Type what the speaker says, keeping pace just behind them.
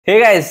Hey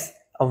guys,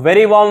 a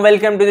very warm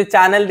welcome to the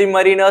channel The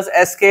MarineR's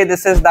SK.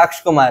 This is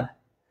Daksh Kumar.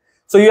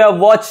 So you have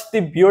watched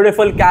the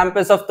beautiful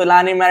campus of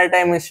TOLANI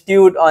Maritime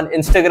Institute on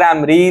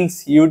Instagram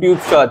Reels,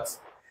 YouTube Shorts.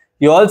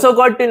 You also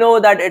got to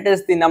know that it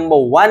is the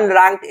 #1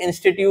 ranked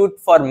institute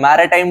for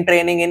maritime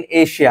training in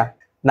Asia.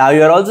 Now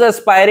you are also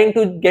aspiring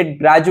to get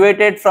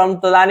graduated from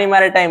TOLANI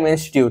Maritime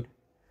Institute.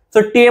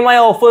 So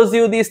TMI offers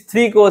you these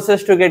 3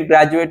 courses to get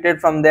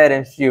graduated from their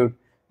institute.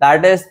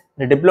 That is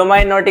the Diploma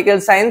in Nautical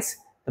Science,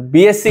 the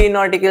BSc in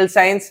Nautical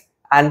Science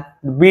and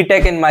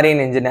BTech in Marine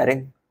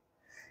Engineering.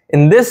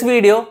 In this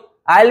video,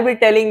 I'll be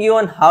telling you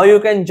on how you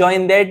can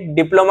join their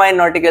Diploma in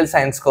Nautical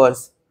Science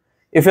course.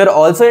 If you're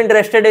also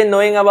interested in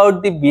knowing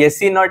about the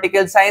BSc in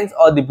Nautical Science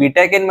or the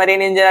BTech in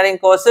Marine Engineering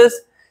courses,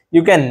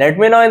 you can let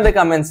me know in the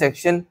comment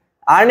section.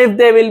 And if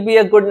there will be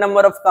a good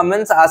number of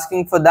comments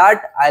asking for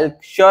that, I'll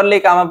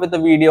surely come up with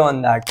a video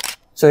on that.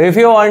 So if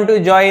you want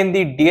to join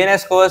the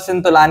DNS course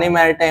in TOLANI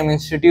Maritime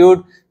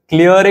Institute,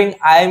 clearing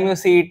IMU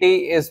CET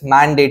is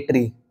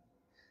mandatory.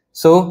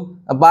 So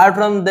apart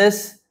from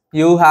this,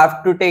 you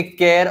have to take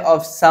care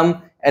of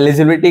some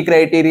eligibility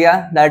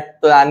criteria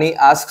that TOLANI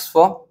asks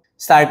for.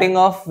 Starting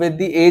off with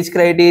the age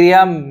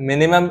criteria,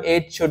 minimum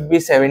age should be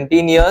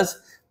 17 years,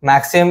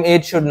 maximum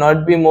age should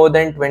not be more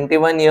than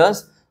 21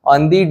 years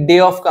on the day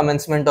of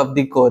commencement of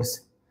the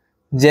course.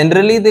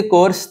 Generally, the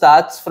course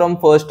starts from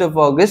 1st of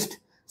August.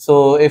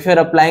 So if you're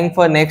applying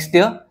for next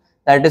year,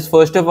 that is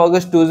 1st of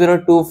August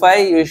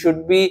 2025, you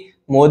should be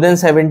more than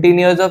 17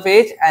 years of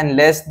age and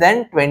less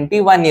than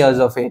 21 years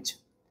of age.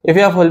 If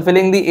you are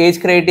fulfilling the age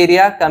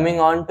criteria,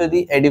 coming on to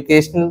the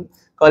educational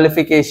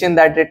qualification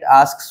that it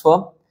asks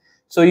for.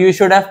 So you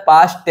should have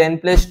passed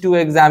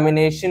 10+2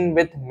 examination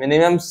with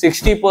minimum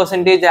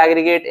 60%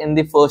 aggregate in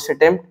the first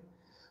attempt,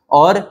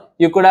 or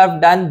you could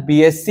have done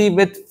BSc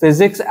with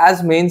physics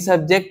as main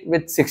subject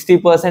with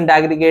 60%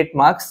 aggregate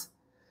marks,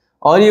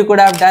 or you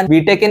could have done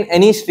BTech in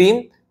any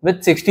stream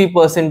with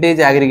 60%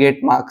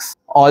 aggregate marks.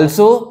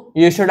 Also,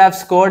 you should have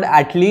scored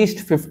at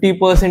least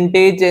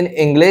 50% in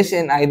English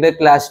in either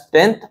class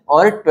 10th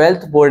or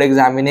 12th board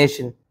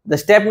examination. The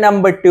step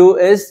number 2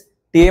 is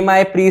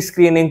TMI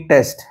pre-screening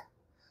test.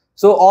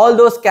 So all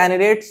those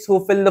candidates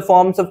who fill the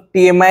forms of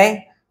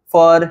TMI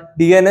for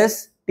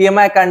DNS,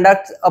 TMI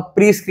conducts a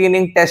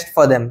pre-screening test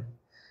for them.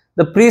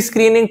 The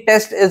pre-screening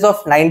test is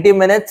of 90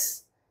 minutes,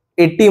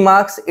 80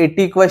 marks,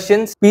 80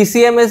 questions.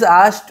 PCM is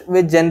asked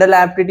with general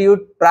aptitude,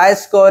 try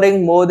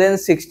scoring more than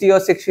 60 or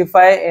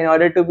 65 in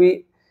order to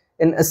be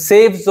in a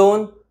safe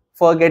zone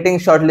for getting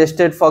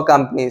shortlisted for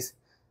companies.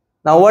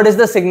 Now, what is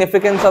the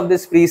significance of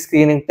this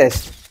pre-screening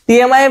test?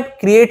 TMI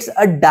creates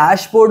a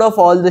dashboard of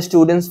all the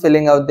students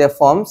filling out their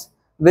forms.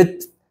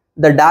 With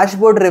the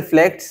dashboard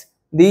reflects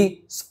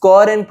the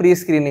score in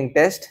pre-screening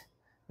test,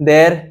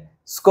 their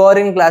score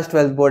in class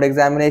 12 board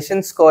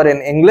examination, score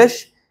in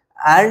English,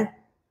 and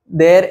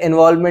their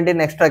involvement in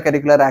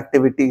extracurricular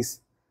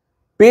activities.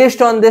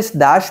 Based on this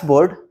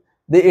dashboard,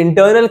 the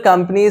internal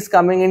companies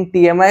coming in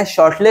TMI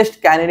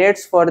shortlist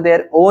candidates for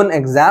their own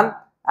exam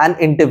and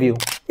interview.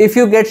 If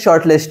you get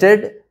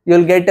shortlisted,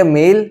 you'll get a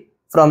mail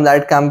from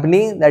that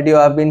company that you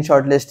have been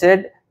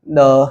shortlisted.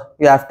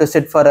 You have to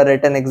sit for a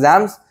written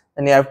exams,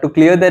 and you have to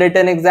clear the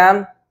written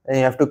exam, and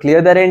you have to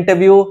clear the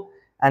interview,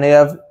 and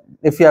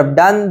if you have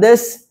done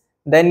this,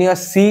 then your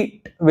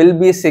seat will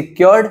be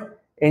secured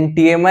in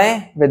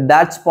TMI with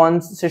that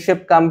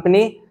sponsorship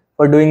company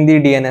for doing the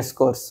DNS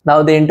course.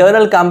 Now the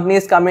internal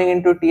companies coming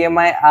into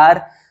TMI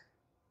are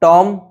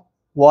Tom,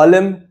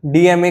 Volume,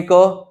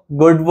 DMECO,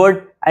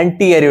 Goodwood and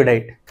T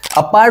Erudite.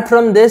 Apart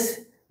from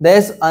this,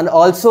 there's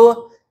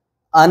also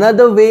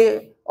another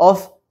way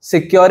of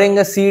securing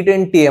a seat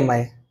in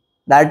TMI,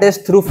 that is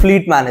through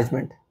fleet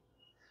management.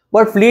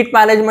 What fleet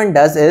management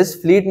does is,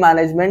 fleet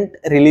management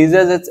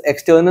releases its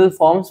external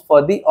forms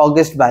for the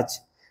August batch.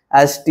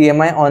 As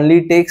TMI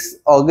only takes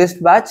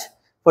August batch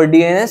for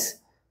DNS,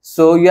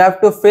 so you have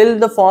to fill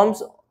the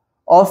forms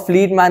of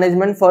fleet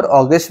management for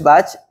August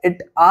batch.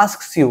 It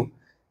asks you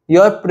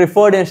your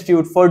preferred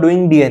institute for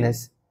doing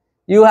DNS.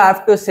 You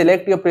have to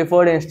select your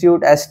preferred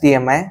institute as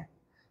TMI,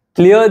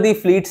 clear the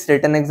fleet's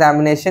written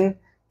examination,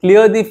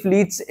 clear the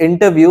fleet's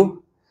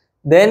interview,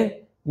 then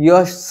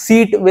your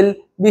seat will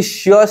be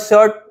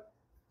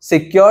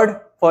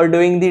secured for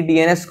doing the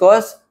DNS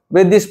course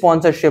with the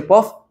sponsorship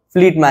of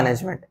fleet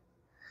management.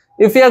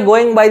 If you are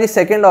going by the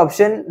second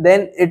option,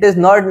 then it is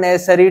not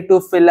necessary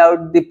to fill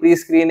out the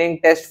pre-screening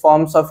test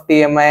forms of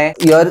TMI.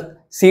 Your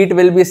seat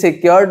will be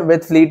secured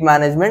with fleet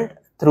management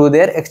through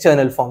their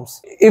external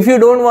forms. If you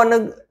don't want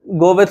to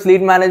go with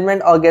fleet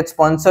management or get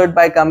sponsored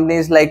by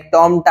companies like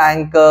Tom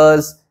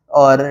Tankers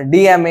or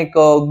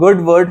DMECO,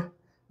 Goodwood,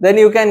 then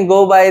you can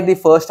go by the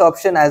first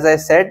option, as I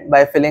said,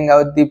 by filling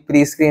out the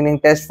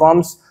pre-screening test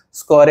forms,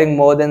 scoring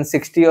more than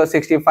 60 or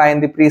 65 in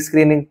the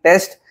pre-screening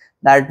test.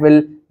 That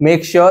will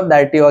make sure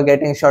that you are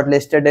getting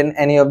shortlisted in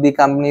any of the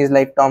companies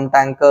like Tom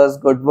Tankers,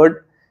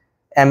 Goodwood,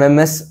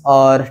 MMS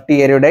or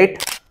T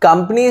Erudite.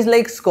 Companies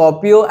like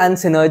Scorpio and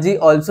Synergy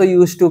also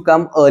used to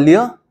come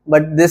earlier,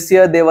 but this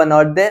year they were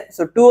not there.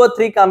 So 2 or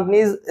 3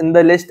 companies in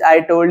the list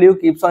I told you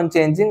keeps on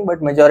changing,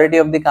 but majority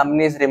of the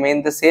companies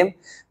remain the same.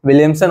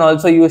 Williamson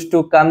also used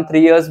to come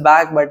 3 years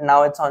back, but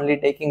now it's only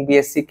taking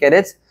BSc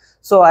cadets.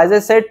 So as I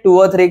said, 2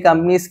 or 3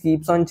 companies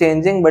keeps on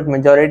changing, but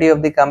majority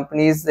of the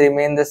companies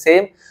remain the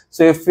same.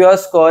 So if you are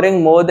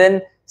scoring more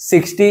than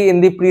 60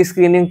 in the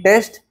pre-screening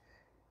test,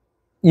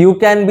 you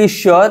can be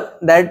sure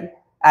that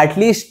at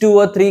least 2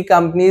 or 3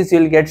 companies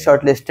you'll get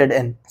shortlisted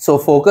in. So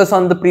focus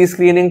on the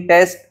pre-screening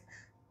test,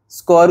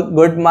 score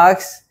good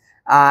marks,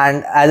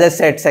 and as I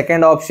said,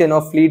 second option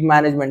of fleet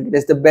management, it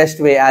is the best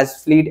way,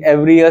 as fleet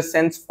every year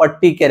sends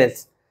 40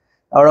 cadets.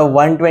 Out of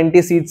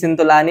 120 seats in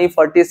Tolani,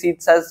 40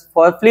 seats as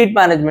for fleet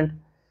management.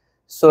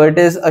 So it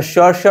is a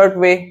short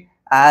way,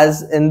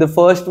 as in the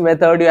first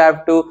method you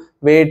have to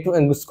wait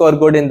and score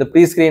good in the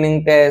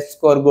pre-screening test,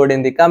 score good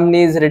in the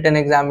company's written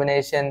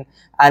examination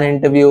and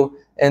interview.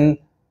 In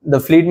the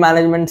fleet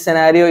management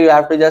scenario, you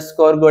have to just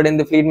score good in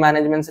the fleet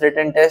management's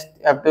written test,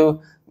 you have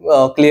to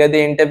clear the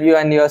interview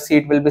and your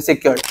seat will be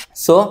secured.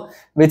 So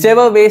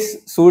whichever way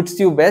suits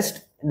you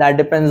best, that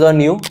depends on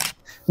you.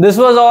 This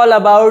was all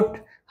about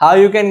how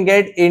you can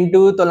get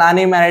into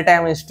Tolani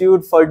Maritime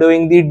Institute for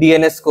doing the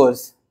DNS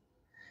course.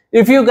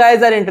 If you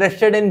guys are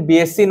interested in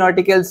BSc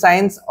Nautical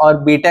Science or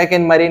BTech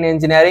in Marine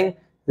Engineering,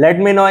 let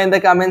me know in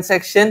the comment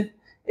section.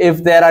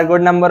 If there are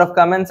good number of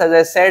comments, as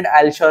I said,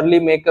 I'll surely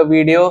make a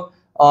video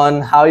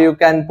on how you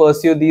can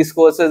pursue these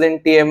courses in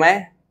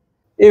TMI.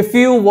 If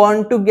you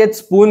want to get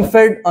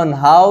spoon-fed on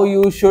how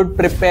you should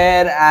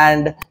prepare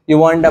and you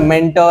want a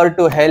mentor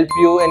to help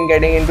you in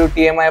getting into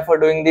TMI for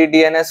doing the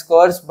DNS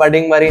course,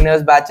 budding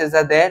mariners batches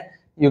are there.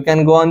 You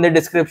can go on the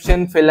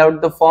description, fill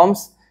out the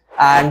forms,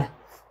 and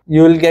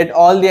you will get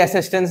all the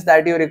assistance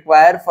that you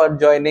require for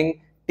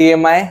joining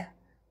TMI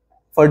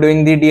for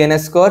doing the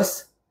DNS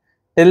course.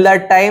 Till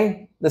that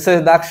time, this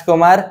is Daksh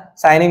Kumar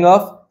signing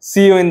off.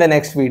 See you in the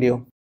next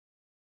video.